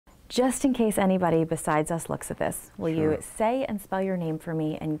Just in case anybody besides us looks at this, will you say and spell your name for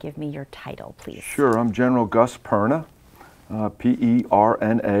me and give me your title, please? Sure, I'm General Gus Perna,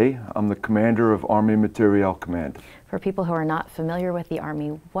 P-E-R-N-A. I'm the commander of Army Materiel Command. For people who are not familiar with the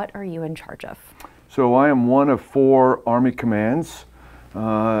Army, what are you in charge of? So I am one of 4 Army commands,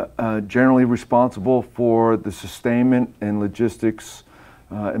 generally responsible for the sustainment and logistics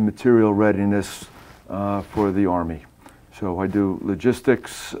and material readiness for the Army. So I do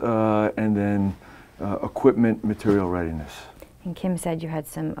logistics and then equipment material readiness. And Kim said you had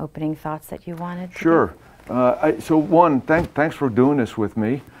some opening thoughts that you wanted to Sure. So one, thanks for doing this with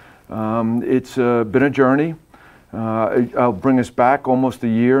me. It's been a journey. I'll bring us back almost a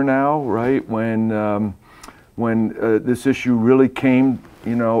year now, right? When this issue really came,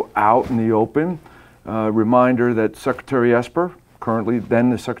 out in the open. Reminder that Secretary Esper, currently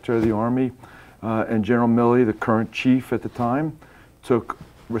then the Secretary of the Army, and General Milley, the current chief at the time, took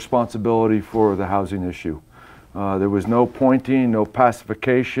responsibility for the housing issue. There was no pointing, no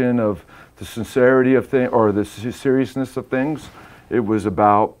pacification of the sincerity of things or the seriousness of things. It was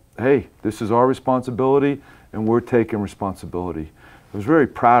about, hey, this is our responsibility and we're taking responsibility. I was very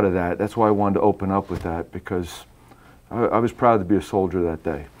proud of that. That's why I wanted to open up with that, because I was proud to be a soldier that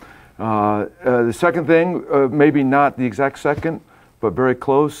day. The second thing, maybe not the exact second, but very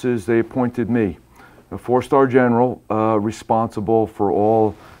close, is they appointed me, a 4-star general responsible for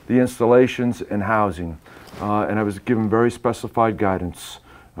all the installations and housing. And I was given very specified guidance.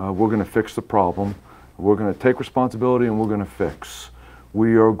 We're going to fix the problem. We're going to take responsibility and we're going to fix.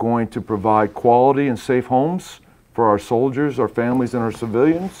 We are going to provide quality and safe homes for our soldiers, our families, and our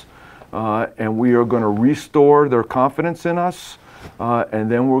civilians. And we are going to restore their confidence in us.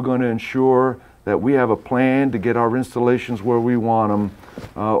 And then we're going to ensure that we have a plan to get our installations where we want them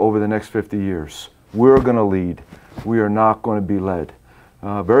over the next 50 years. We're going to lead. We are not going to be led.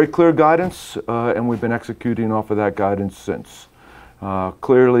 Very clear guidance, and we've been executing off of that guidance since.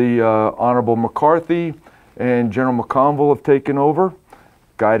 Clearly, Honorable McCarthy and General McConville have taken over.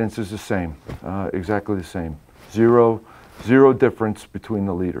 Guidance is the same, exactly the same. Zero difference between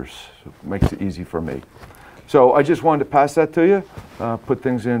the leaders. So it makes it easy for me. So I just wanted to pass that to you, put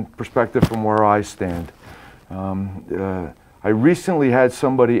things in perspective from where I stand. I recently had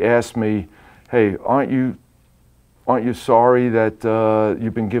somebody ask me, hey, aren't you sorry that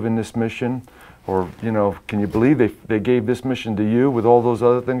you've been given this mission? Or, can you believe they gave this mission to you with all those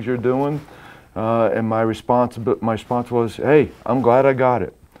other things you're doing? And my response was, hey, I'm glad I got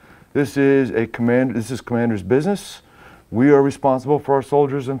it. This is Commander's business. We are responsible for our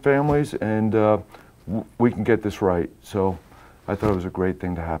soldiers and families, and we can get this right. So I thought it was a great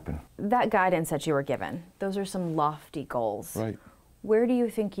thing to happen. That guidance that you were given, those are some lofty goals. Right. Where do you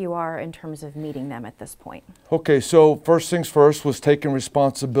think you are in terms of meeting them at this point? Okay, so first things first was taking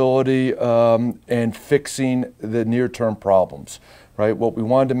responsibility and fixing the near-term problems, right? What we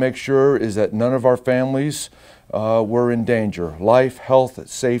wanted to make sure is that none of our families were in danger. Life, health,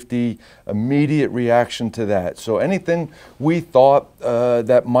 safety, immediate reaction to that. So anything we thought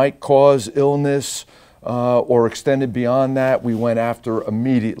that might cause illness or extended beyond that, we went after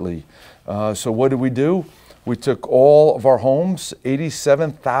immediately. So what did we do? We took all of our homes,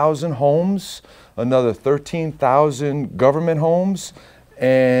 87,000 homes, another 13,000 government homes,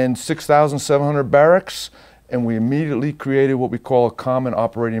 and 6,700 barracks, and we immediately created what we call a common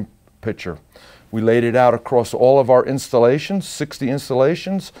operating picture. We laid it out across all of our installations, 60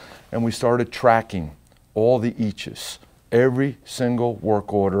 installations, and we started tracking all the eaches, every single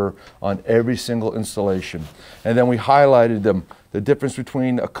work order on every single installation. And then we highlighted them. The difference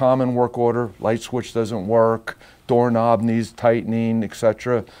between a common work order, light switch doesn't work, doorknob needs tightening,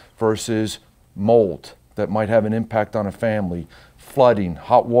 etc., versus mold that might have an impact on a family, flooding,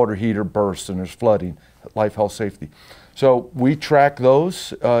 hot water heater bursts and there's flooding, life, health, safety. So we track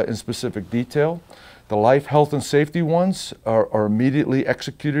those in specific detail. The life, health, and safety ones are immediately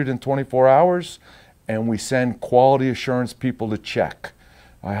executed in 24 hours, and we send quality assurance people to check.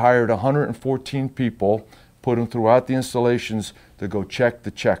 I hired 114 people, put them throughout the installations to go check the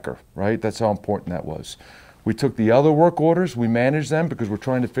checker, right? That's how important that was. We took the other work orders, we managed them because we're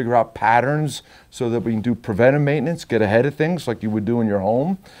trying to figure out patterns so that we can do preventive maintenance, get ahead of things like you would do in your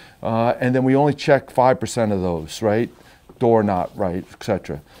home. And then we only check 5% of those, right? Door not right,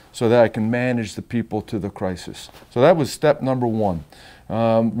 etc. So that I can manage the people to the crisis. So that was step number one.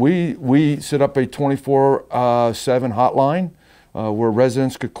 We set up a 24/7 hotline where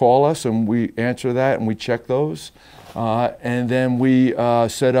residents could call us and we answer that and we check those. And then we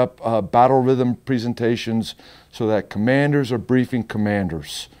set up battle rhythm presentations so that commanders are briefing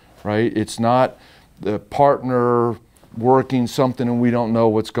commanders, right? It's not the partner working something and we don't know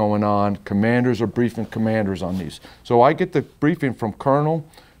what's going on, commanders are briefing commanders on these. So I get the briefing from colonel,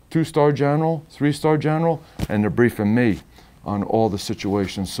 2-star general, 3-star general, and they're briefing me on all the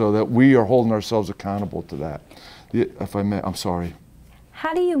situations so that we are holding ourselves accountable to that. If I may, I'm sorry.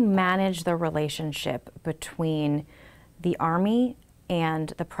 How do you manage the relationship between the Army and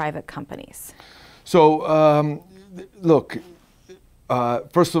the private companies? So, look,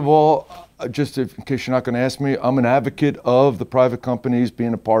 first of all, just in case you're not going to ask me, I'm an advocate of the private companies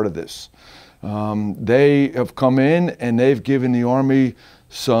being a part of this. They have come in and they've given the Army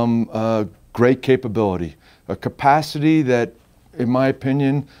some great capability, a capacity that, in my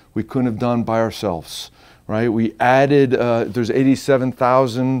opinion, we couldn't have done by ourselves, right? We added, there's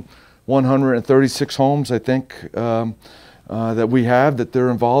 87,136 homes, I think, that we have that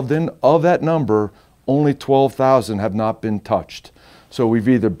they're involved in. Of that number, only 12,000 have not been touched. So we've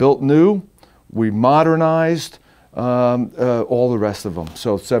either built new, we modernized, all the rest of them.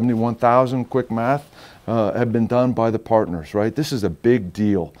 So 71,000, quick math, have been done by the partners, right? This is a big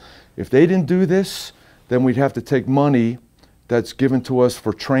deal. If they didn't do this, then we'd have to take money that's given to us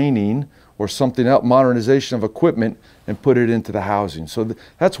for training or something else, modernization of equipment, and put it into the housing. So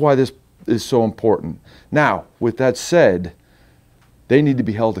that's why this is so important. Now, with that said, they need to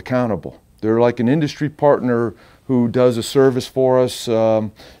be held accountable. They're like an industry partner who does a service for us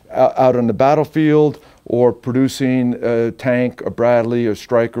out on the battlefield or producing a tank, a Bradley, a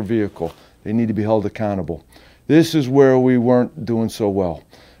Stryker vehicle. They need to be held accountable. This is where we weren't doing so well.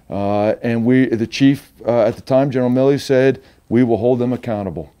 And the chief at the time, General Milley, said, we will hold them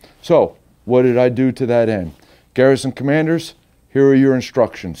accountable. So what did I do to that end? Garrison commanders, here are your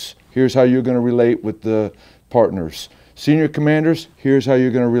instructions. Here's how you're going to relate with the partners. Senior commanders, here's how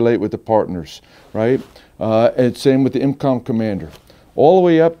you're going to relate with the partners, right? And same with the IMCOM commander. All the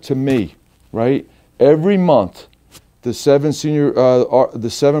way up to me, right? Every month, the 7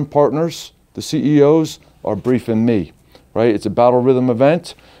 partners, the CEOs, are briefing me, right? It's a battle rhythm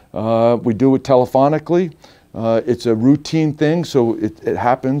event. We do it telephonically. It's a routine thing, so it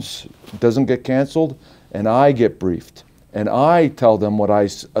happens, it doesn't get canceled, and I get briefed. And I tell them what I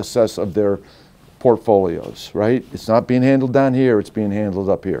assess of their portfolios, right? It's not being handled down here, it's being handled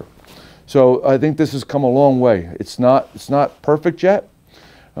up here. So I think this has come a long way. It's not perfect yet.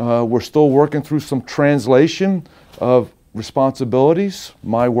 We're still working through some translation of responsibilities,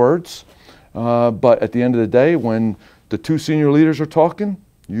 my words. But at the end of the day, when the 2 senior leaders are talking,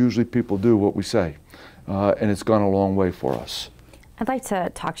 usually people do what we say. And it's gone a long way for us. I'd like to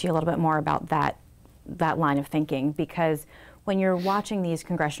talk to you a little bit more about that line of thinking, because when you're watching these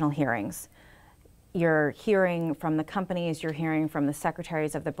congressional hearings, you're hearing from the companies, you're hearing from the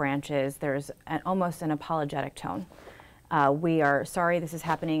secretaries of the branches, there's almost an apologetic tone. We are sorry this is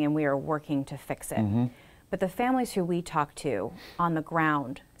happening and we are working to fix it. Mm-hmm. But the families who we talk to on the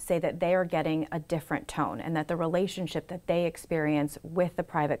ground say that they are getting a different tone, and that the relationship that they experience with the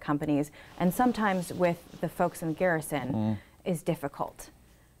private companies and sometimes with the folks in Garrison is difficult.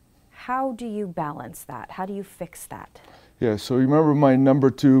 How do you balance that? How do you fix that? Yeah, so you remember my number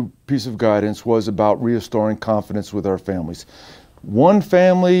 2 piece of guidance was about restoring confidence with our families. One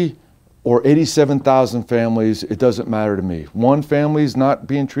family or 87,000 families, it doesn't matter to me. One family's not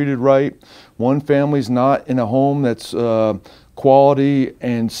being treated right, one family's not in a home that's quality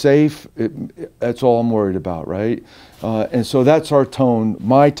and safe, that's all I'm worried about, right? And so that's our tone,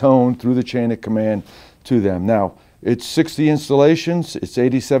 my tone through the chain of command to them. Now, it's 60 installations, it's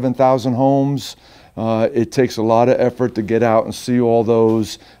 87,000 homes. It takes a lot of effort to get out and see all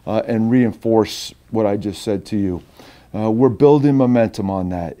those and reinforce what I just said to you. We're building momentum on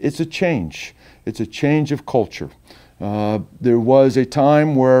that. It's a change. It's a change of culture. There was a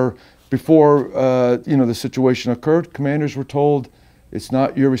time where before the situation occurred, commanders were told it's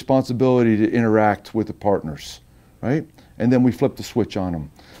not your responsibility to interact with the partners, right? And then we flipped the switch on them.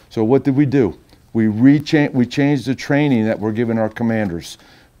 So what did we do? We changed the training that we're giving our commanders,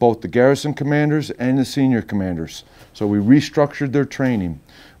 both the garrison commanders and the senior commanders. So we restructured their training.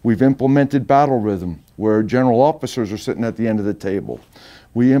 We've implemented battle rhythm, where general officers are sitting at the end of the table.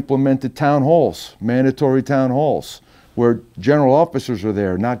 We implemented town halls, mandatory town halls, where general officers are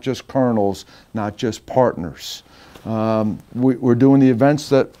there, not just colonels, not just partners. We're doing the events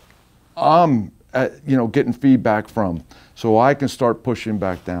that I'm getting feedback from, so I can start pushing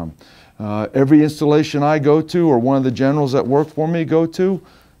back down. Every installation I go to, or one of the generals that work for me go to,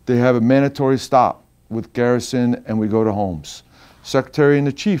 they have a mandatory stop with garrison, and we go to homes. Secretary and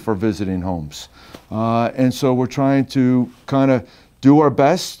the chief are visiting homes. And so we're trying to kind of do our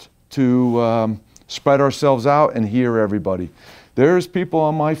best to spread ourselves out and hear everybody. There's people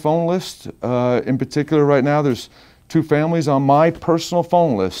on my phone list, in particular right now, there's 2 families on my personal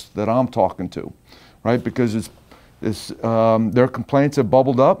phone list that I'm talking to, right? Because their complaints have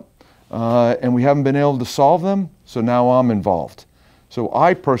bubbled up and we haven't been able to solve them, so now I'm involved. So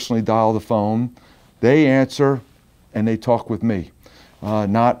I personally dial the phone, they answer, and they talk with me,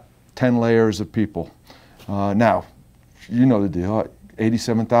 not 10 layers of people. Now, you know the deal,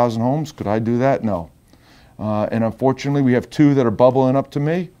 87,000 homes, could I do that? No. And unfortunately, we have 2 that are bubbling up to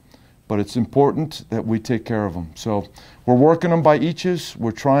me, but it's important that we take care of them. So we're working them by eaches.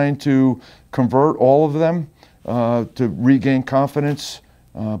 We're trying to convert all of them to regain confidence,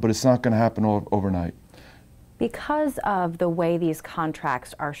 but it's not going to happen overnight. Because of the way these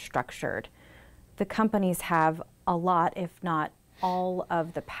contracts are structured, the companies have a lot, if not all,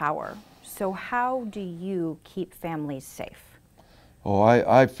 of the power. So how do you keep families safe? Oh,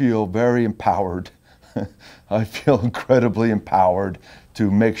 I feel very empowered. I feel incredibly empowered to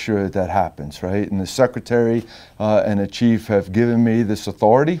make sure that happens, right? And the secretary and the chief have given me this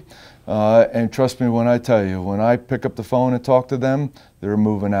authority. And trust me when I tell you, when I pick up the phone and talk to them, they're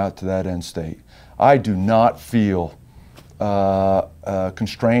moving out to that end state. I do not feel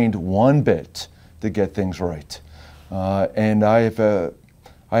constrained one bit to get things right. And I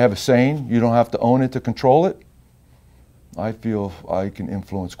have a saying, you don't have to own it to control it. I feel I can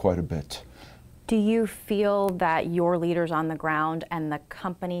influence quite a bit. Do you feel that your leaders on the ground and the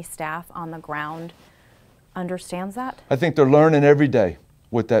company staff on the ground understands that? I think they're learning every day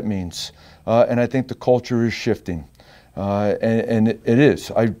what that means. And I think the culture is shifting. And it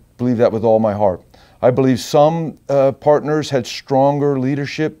is. I believe that with all my heart. I believe some partners had stronger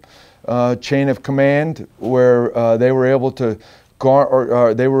leadership chain of command where they were able to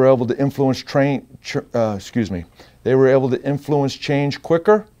influence They were able to influence change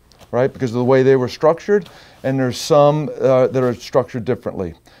quicker, right, because of the way they were structured, and there's some that are structured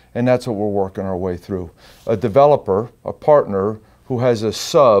differently, and that's what we're working our way through. A developer, a partner who has a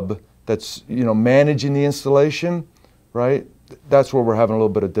sub that's managing the installation, right, that's where we're having a little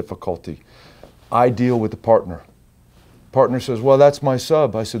bit of difficulty. I deal with the partner. Partner says, well, that's my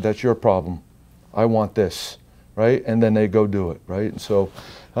sub. I said, that's your problem. I want this, right, and then they go do it, right, and so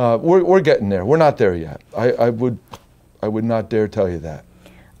we're getting there. We're not there yet. I would not dare tell you that.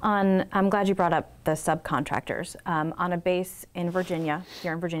 I'm glad you brought up the subcontractors. On a base in Virginia,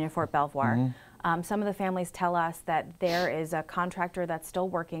 here in Virginia, Fort Belvoir, some of the families tell us that there is a contractor that's still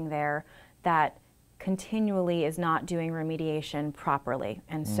working there that continually is not doing remediation properly.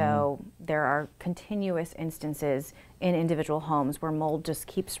 And so there are continuous instances in individual homes where mold just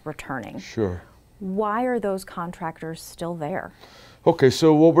keeps returning. Sure. Why are those contractors still there? Okay,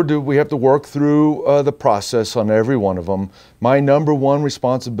 so what we have to work through the process on every one of them. My number one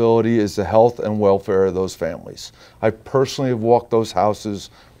responsibility is the health and welfare of those families. I personally have walked those houses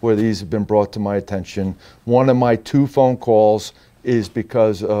where these have been brought to my attention. One of my 2 phone calls is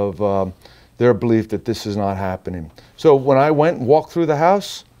because of their belief that this is not happening. So when I went and walked through the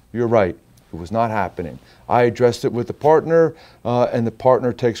house, you're right, it was not happening. I addressed it with the partner, and the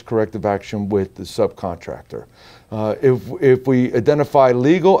partner takes corrective action with the subcontractor. If we identify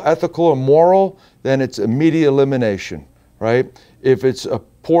legal, ethical, or moral, then it's immediate elimination, right? If it's a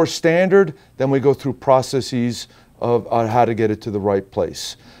poor standard, then we go through processes on how to get it to the right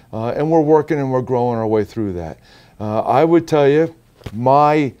place. And we're working and we're growing our way through that. I would tell you,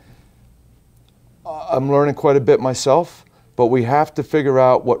 I'm learning quite a bit myself, but we have to figure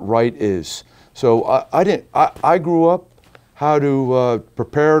out what right is. So I grew up how to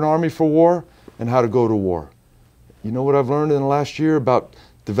prepare an army for war and how to go to war. You know what I've learned in the last year about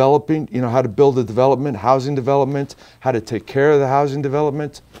developing, how to build a development, housing development, how to take care of the housing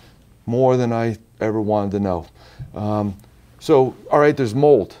development, more than I ever wanted to know. So, all right, there's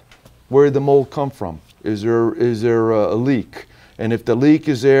mold. Where did the mold come from? Is there a leak? And if the leak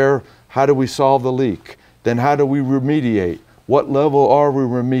is there, how do we solve the leak? Then how do we remediate? What level are we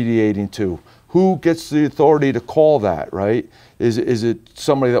remediating to? Who gets the authority to call that, right? Is it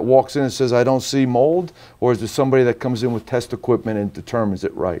somebody that walks in and says, I don't see mold? Or is it somebody that comes in with test equipment and determines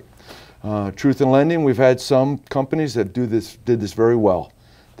it right? Truth in lending, we've had some companies that did this very well.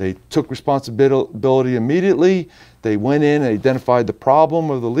 They took responsibility immediately. They went in and identified the problem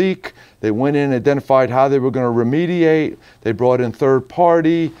of the leak. They went in and identified how they were going to remediate. They brought in third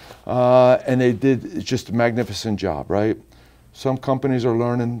party, and they did just a magnificent job, right? Some companies are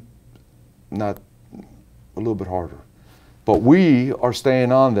learning not a little bit harder. But we are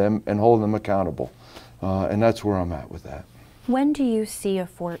staying on them and holding them accountable. And that's where I'm at with that. When do you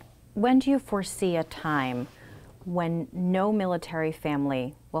foresee a time when no military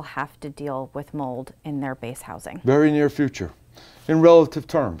family will have to deal with mold in their base housing? Very near future, in relative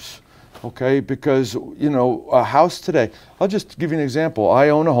terms. okay? Because, you know, a house today, I'll just give you an example. I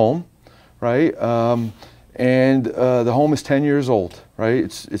own a home, right? And the home is 10 years old, right?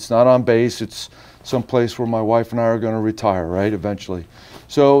 It's not on base. It's someplace where my wife and I are going to retire, right, eventually.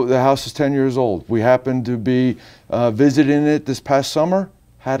 So the house is 10 years old. We happened to be visiting it this past summer,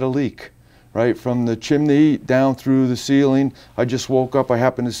 had a leak, right, from the chimney down through the ceiling. I just woke up, I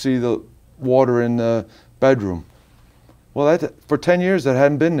happened to see the water in the bedroom. Well, for 10 years that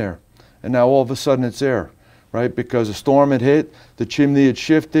hadn't been there, and now all of a sudden it's there, right, because a storm had hit, the chimney had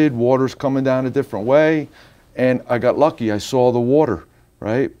shifted, water's coming down a different way, and I got lucky, I saw the water,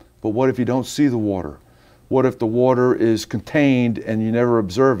 right? But what if you don't see the water? What if the water is contained and you never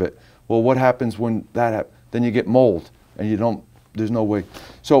observe it? Well, what happens when that happens? Then you get mold and you don't, there's no way.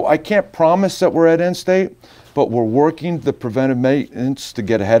 So I can't promise that we're at end state, but we're working the preventive maintenance to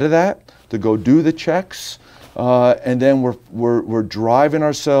get ahead of that, to go do the checks, and then we're driving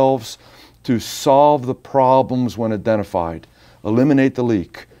ourselves to solve the problems when identified, eliminate the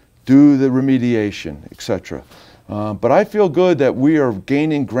leak, do the remediation, etc. But I feel good that we are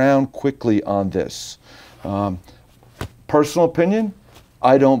gaining ground quickly on this. Personal opinion,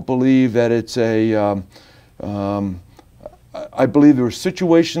 I don't believe that it's a, I believe there were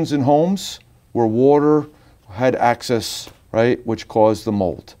situations in homes where water had access, right, which caused the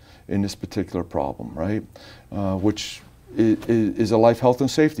mold in this particular problem, right, which is a life, health,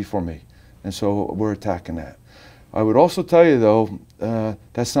 and safety for me. And so we're attacking that. I would also tell you, though,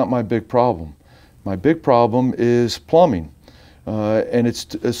 that's not my big problem. My big problem is plumbing, and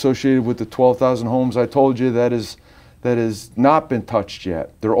it's associated with the 12,000 homes I told you that has not been touched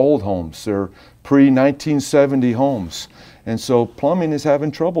yet. They're old homes. They're pre-1970 homes. And so plumbing is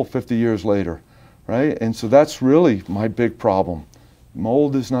having trouble 50 years later, right? And so that's really my big problem.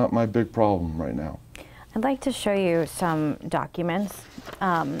 Mold is not my big problem right now. I'd like to show you some documents.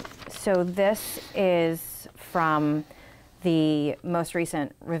 So this is from the most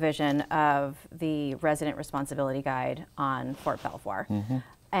recent revision of the Resident Responsibility Guide on Fort Belvoir.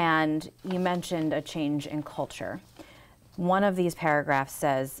 And you mentioned a change in culture. One of these paragraphs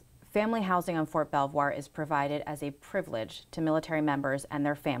says, family housing on Fort Belvoir is provided as a privilege to military members and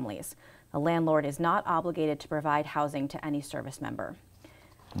their families. The landlord is not obligated to provide housing to any service member.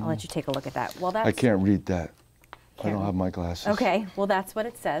 I'll let you take a look at that. Well, that's, I can't read that. I don't have my glasses. Okay, well, that's what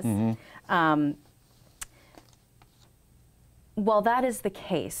it says. Well, that is the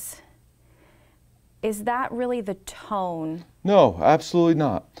case. Is that really the tone? No, absolutely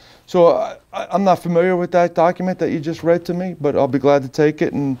not. So I'm not familiar with that document that you just read to me, but I'll be glad to take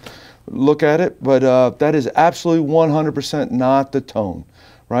it and look at it. But that is absolutely 100% not the tone,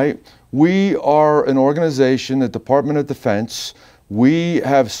 right? We are an organization, the Department of Defense. We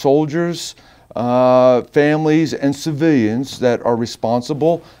have soldiers, families, and civilians that are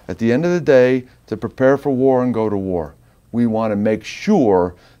responsible at the end of the day to prepare for war and go to war. We want to make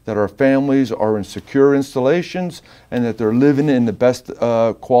sure that our families are in secure installations and that they're living in the best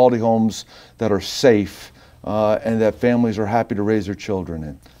quality homes that are safe and that families are happy to raise their children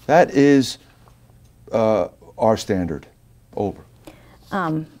in. That is our standard. Over. I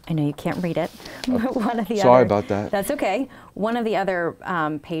know you can't read it. One of the Sorry about that. That's okay. One of the other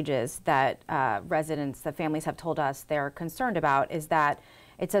pages that residents, the families have told us they're concerned about is that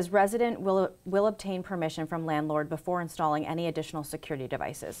it says resident will obtain permission from landlord before installing any additional security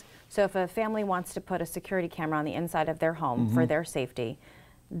devices. So if a family wants to put a security camera on the inside of their home for their safety,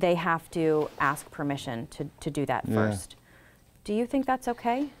 they have to ask permission to do that first. Do you think that's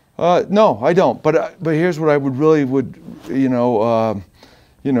okay? No, I don't. But here's what I would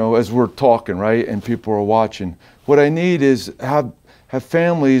as we're talking, right, and people are watching, what I need is have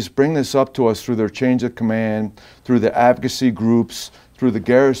families bring this up to us through their change of command, through the advocacy groups, through the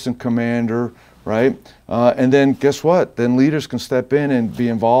garrison commander, right? And then guess what? Then leaders can step in and be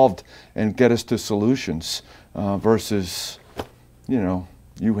involved and get us to solutions versus, you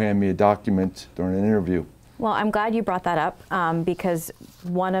hand me a document during an interview. Well, I'm glad you brought that up because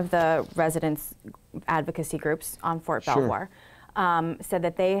one of the residents' advocacy groups on Fort Belvoir said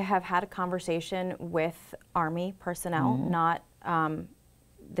that they have had a conversation with Army personnel, not,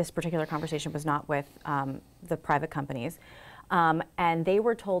 this particular conversation was not with the private companies, and they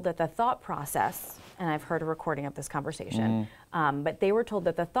were told that the thought process, and I've heard a recording of this conversation, but they were told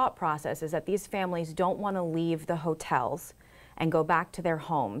that the thought process is that these families don't want to leave the hotels and go back to their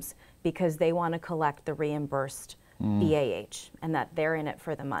homes because they want to collect the reimbursed BAH and that they're in it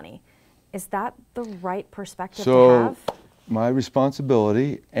for the money. Is that the right perspective to have? My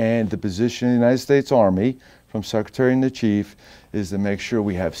responsibility and the position of the United States Army from Secretary and the Chief is to make sure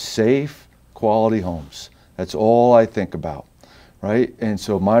we have safe, quality homes. That's all I think about, right? And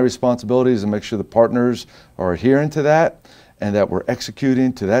so my responsibility is to make sure the partners are adhering to that and that we're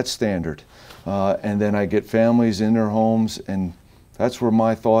executing to that standard. And then I get families in their homes, and that's where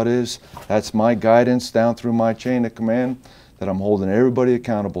my thought is. That's my guidance down through my chain of command that I'm holding everybody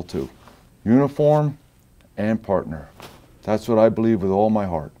accountable to. Uniform and partner. That's what I believe with all my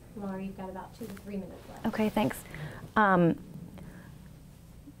heart. Laura, you've got about 2 to 3 minutes left. Okay, thanks.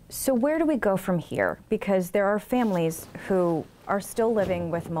 So where do we go from here? Because there are families who are still living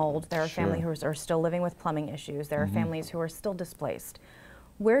with mold. There are families who are still living with plumbing issues. There are families who are still displaced.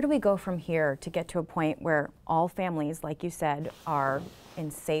 Where do we go from here to get to a point where all families, like you said, are in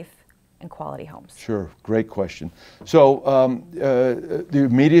safe and quality homes? Sure, great question. So the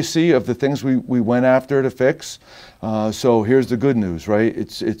immediacy of the things we went after to fix. So here's the good news, right?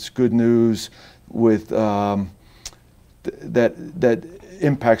 It's good news with that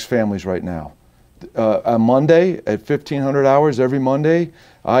impacts families right now. On Monday at 1500 hours every Monday,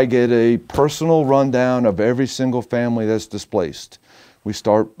 I get a personal rundown of every single family that's displaced. We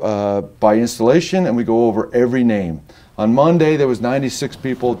start by installation and we go over every name. On Monday there was 96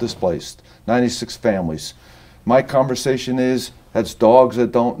 people displaced, 96 families. My conversation is, that's dogs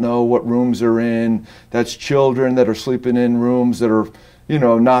that don't know what rooms they're in, that's children that are sleeping in rooms that are, you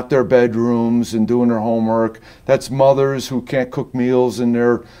know, not their bedrooms and doing their homework. That's mothers who can't cook meals in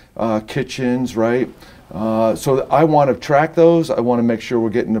their kitchens, right? So I want to track those. I want to make sure we're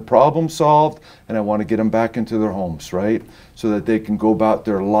getting the problem solved, and I want to get them back into their homes, right? So that they can go about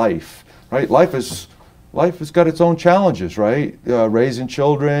their life, right? Life has got its own challenges, right? Raising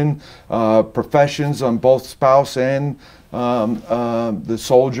children, professions on both spouse and the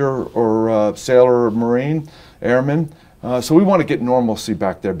soldier or sailor or Marine, airman. So we want to get normalcy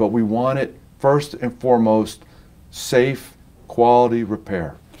back there, but we want it first and foremost safe, quality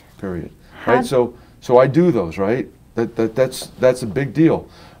repair, period. Right? So I do those, right? That's a big deal.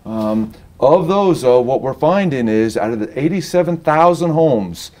 Of those, though, what we're finding is out of the 87,000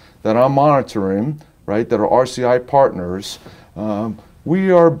 homes that I'm monitoring, right, that are RCI partners,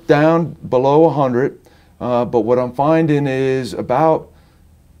 we are down below 100. But what I'm finding is about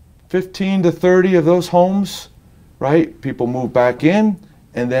 15 to 30 of those homes, right, people move back in,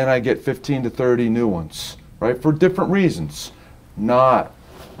 and then I get 15 to 30 new ones, right, for different reasons, not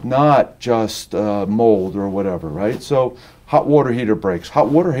just mold or whatever, right? So hot water heater breaks. Hot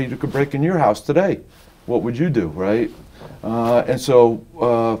water heater could break in your house today. What would you do, right? And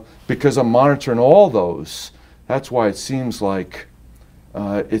so because I'm monitoring all those, that's why it seems like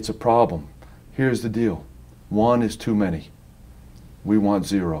it's a problem. Here's the deal. One is too many. We want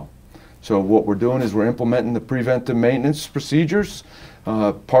 0. So what we're doing is we're implementing the preventive maintenance procedures.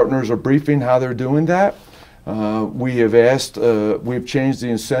 Partners are briefing how they're doing that. We have asked, we've changed the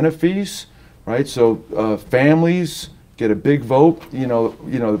incentive fees, right? So families get a big vote, you know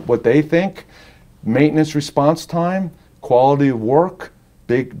what they think. Maintenance response time, quality of work,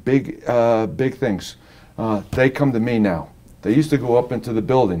 big things. They come to me now. They used to go up into the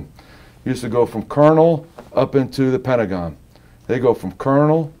building. Used to go from colonel up into the Pentagon. They go from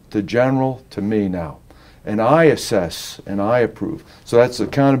colonel to general to me now. And I assess and I approve. So that's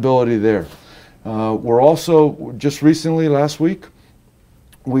accountability there. We're also, just recently, last week,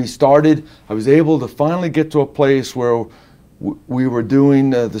 I was able to finally get to a place where we were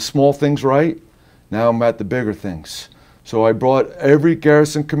doing the small things right. Now I'm at the bigger things. So I brought every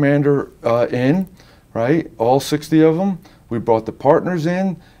garrison commander in, right, all 60 of them. We brought the partners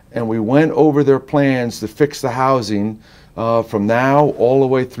in, and we went over their plans to fix the housing from now all the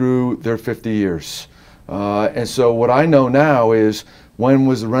way through their 50 years. And so what I know now is when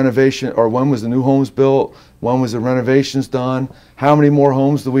was the renovation, or when was the new homes built, when was the renovations done, how many more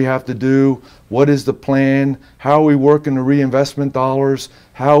homes do we have to do, what is the plan, how are we working the reinvestment dollars,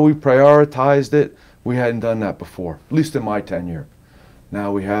 how we prioritized it. We hadn't done that before, at least in my tenure.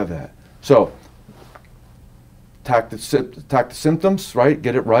 Now we have that. So attack the symptoms, right?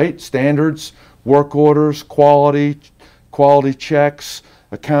 Get it right. Standards, work orders, quality checks,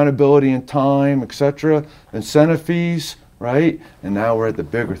 accountability and time, etc. Incentive fees, right? And now we're at the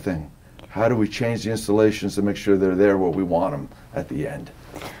bigger thing. How do we change the installations to make sure they're there where we want them at the end?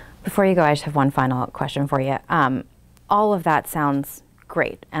 Before you go, I just have one final question for you. All of that sounds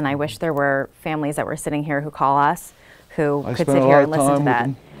great, and I wish there were families that were sitting here who call us who could sit here and listen to that.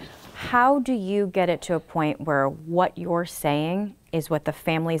 How do you get it to a point where what you're saying is what the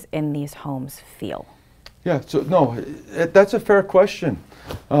families in these homes feel? Yeah, so no, that's a fair question.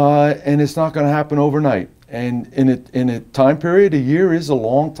 And it's not going to happen overnight. And in a time period, a year is a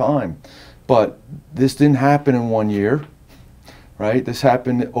long time. But this didn't happen in 1 year, right? This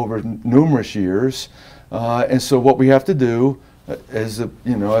happened over numerous years. And so what we have to do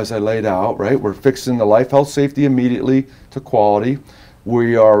as I laid out, right? We're fixing the life, health, safety immediately to quality.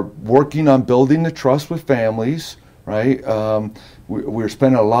 We are working on building the trust with families, right? We're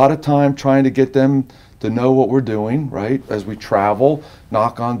spending a lot of time trying to get them to know what we're doing, right? As we travel,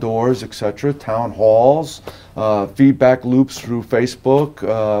 knock on doors, etc., town halls, feedback loops through Facebook,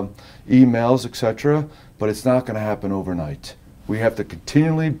 emails, etc. But it's not going to happen overnight. We have to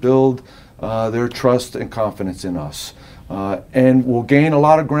continually build their trust and confidence in us. And we'll gain a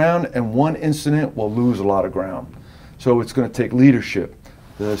lot of ground, and one incident will lose a lot of ground. So it's going to take leadership.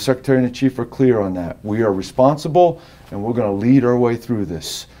 The Secretary and the Chief are clear on that. We are responsible, and we're going to lead our way through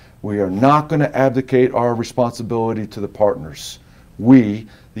this. We are not going to abdicate our responsibility to the partners. We,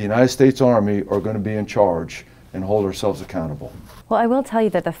 the United States Army, are going to be in charge and hold ourselves accountable. Well, I will tell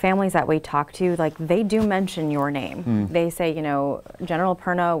you that the families that we talk to, like, they do mention your name. They say, you know, General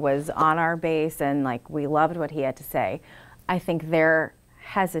Perna was on our base and, like, we loved what he had to say. I think their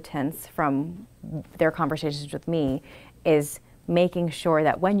hesitance from their conversations with me is making sure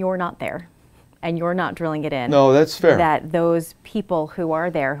that when you're not there and you're not drilling it in, no, that's fair, that those people who are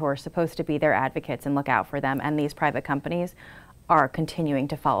there, who are supposed to be their advocates and look out for them, and these private companies are continuing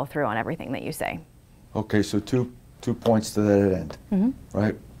to follow through on everything that you say. Okay, so two points to that end,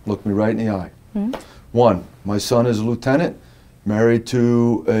 right? Look me right in the eye. One, my son is a lieutenant, married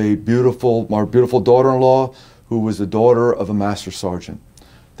to my beautiful daughter-in-law, who was the daughter of a master sergeant.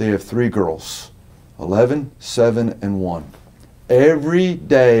 They have 3 girls, 11, 7, and 1. Every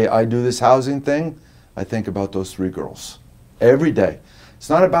day I do this housing thing, I think about those 3 girls. Every day. It's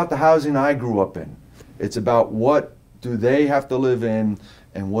not about the housing I grew up in. It's about what do they have to live in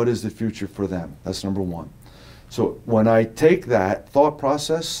and what is the future for them. That's number one. So when I take that thought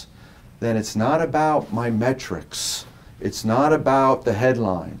process, then it's not about my metrics. It's not about the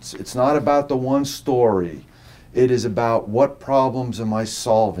headlines. It's not about the one story. It is about what problems am I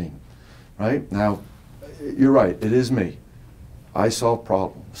solving, right? Now, you're right, it is me. I solve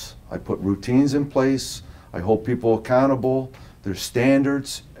problems. I put routines in place. I hold people accountable. There's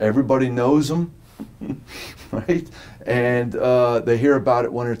standards. Everybody knows them, right? And they hear about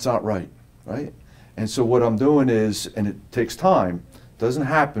it when it's not right, right? And so what I'm doing is, and it takes time, it doesn't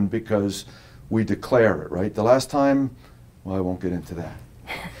happen because we declare it, right? The last time, well, I won't get into that.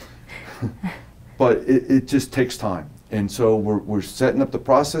 But it just takes time. And so we're setting up the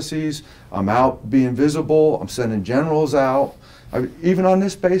processes. I'm out being visible. I'm sending generals out. Even on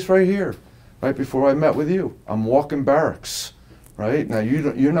this base right here, right before I met with you, I'm walking barracks, right? Now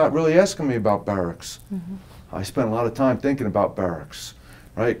you're not really asking me about barracks. I spent a lot of time thinking about barracks,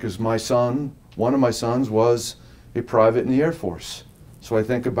 right? Because one of my sons was a private in the Air Force. So I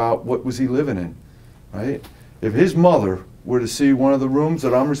think about what was he living in, right? If his mother were to see one of the rooms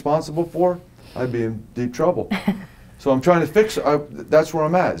that I'm responsible for, I'd be in deep trouble. So I'm trying to fix it. That's where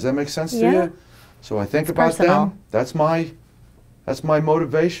I'm at. Does that make sense to you? So I think about them. That's my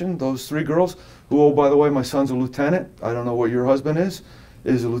motivation. Those 3 girls, who, oh, by the way, my son's a lieutenant. I don't know what your husband is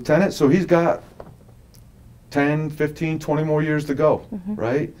a lieutenant. So he's got 10, 15, 20 more years to go,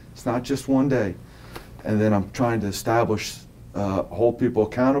 right? It's not just one day. And then I'm trying to establish, hold people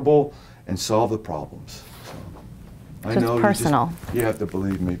accountable and solve the problems. So I know it's personal. You have to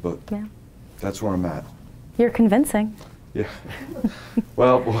believe me, but that's where I'm at. You're convincing. Yeah.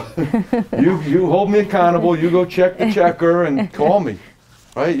 Well, you hold me accountable. You go check the checker and call me,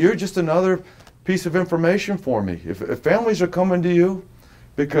 right? You're just another piece of information for me. If families are coming to you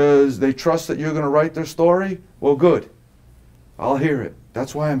because they trust that you're going to write their story, well, good. I'll hear it.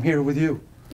 That's why I'm here with you.